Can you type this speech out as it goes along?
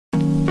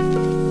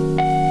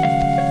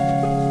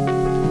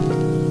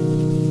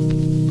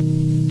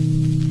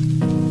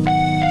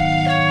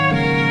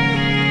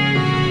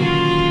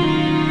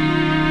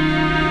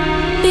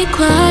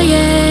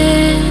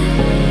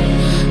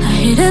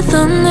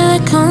thunder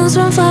that comes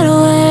from far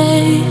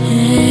away.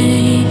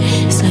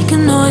 It's like a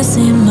noise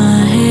in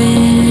my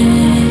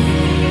head.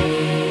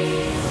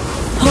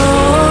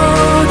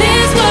 Oh,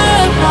 this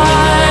world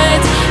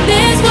hurts,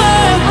 this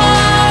world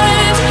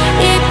hurts.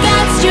 It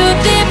cuts you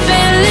deep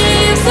and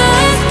leaves a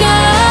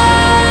scar.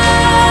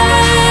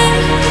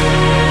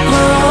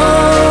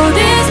 Oh,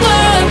 this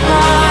world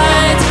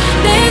hurts,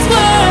 this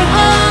world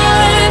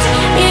hurts.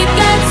 It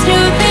cuts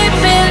you deep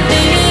and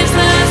leaves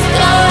a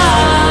scar.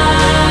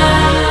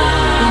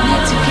 We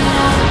need to get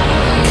out,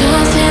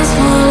 'cause things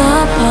fall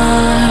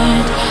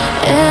apart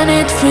and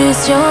it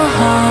frees your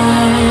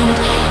heart.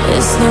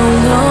 It's no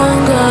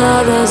longer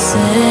the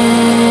same.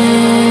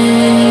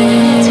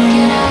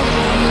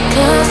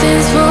 'Cause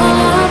things fall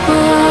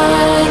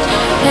apart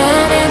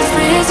and it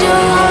frees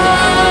your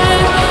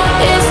heart.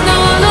 It's no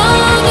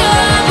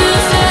longer the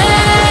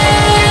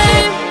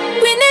same.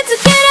 We need to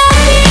get out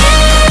of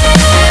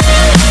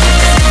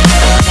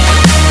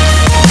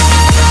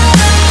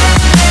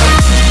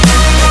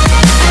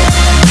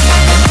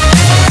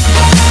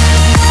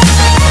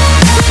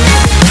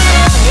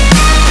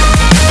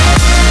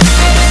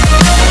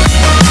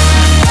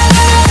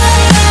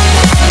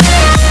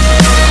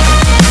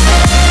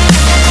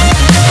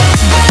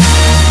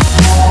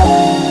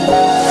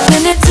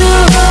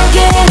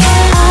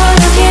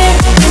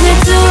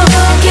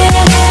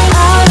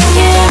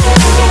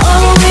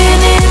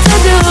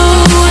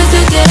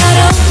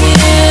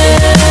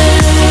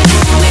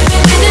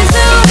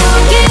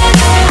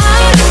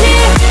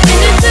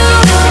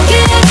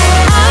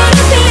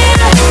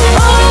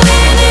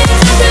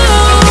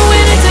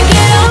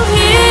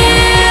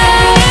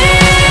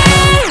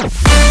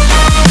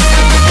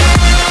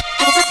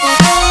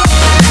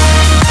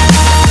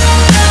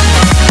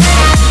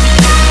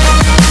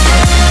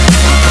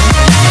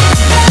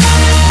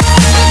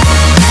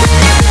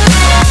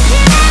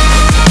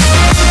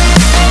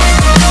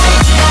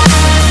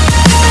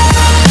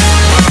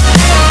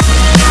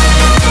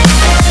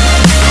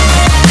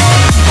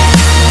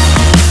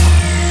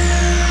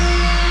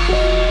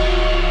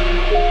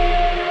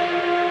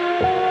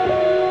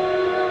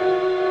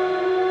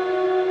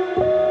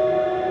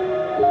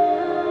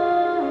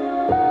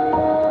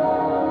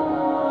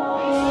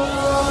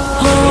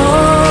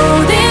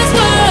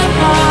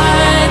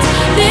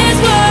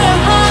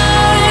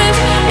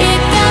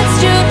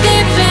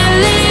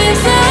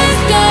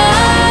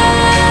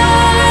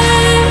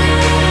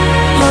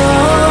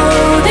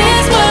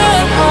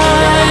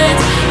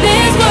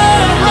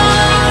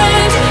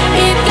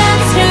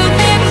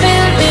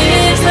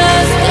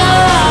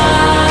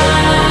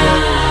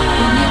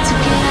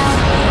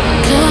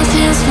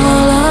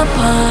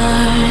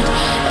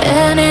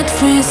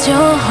frees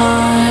your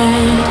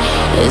heart.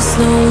 It's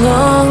no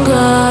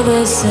longer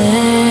the same.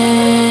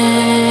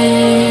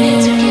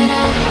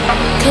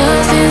 'Cause